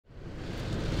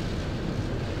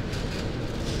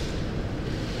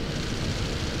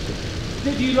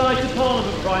Did you lie to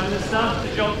Parliament, Prime Minister,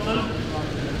 Mr Johnson?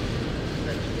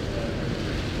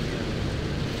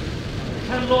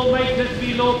 Can lawmakers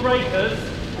be lawbreakers?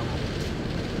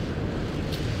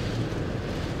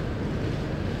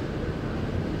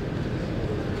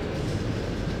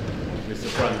 Mr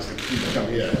Prime Minister, please come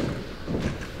here.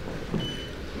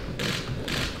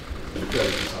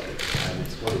 And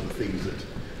it's one of the things that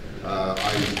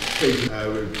I take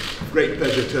with great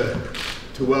pleasure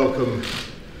to welcome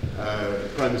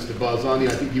Prime Minister Barzani.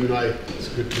 I think you and I, it's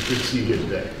good to see you here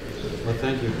today. Well,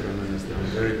 thank you, Prime Minister. I'm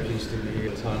very pleased to be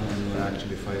here at a time when we're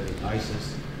actually fighting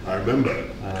ISIS. I remember.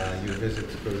 Your visit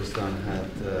to Kurdistan had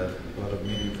a lot of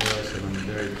meaning for us, and I'm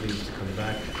very pleased to come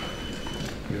back.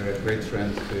 You're a great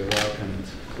friend to Iraq and,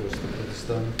 of course, to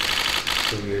Kurdistan.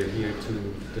 So we're here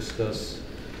to discuss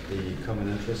the common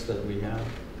interests that we have,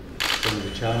 some of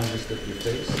the challenges that we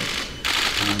face,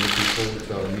 and I'm looking forward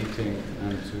to our meeting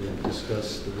and to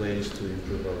discuss the ways to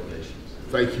improve our relations.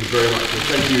 Thank you very much. Well,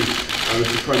 thank you,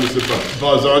 Mr Prime Minister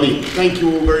Barzani. Thank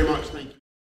you all very much.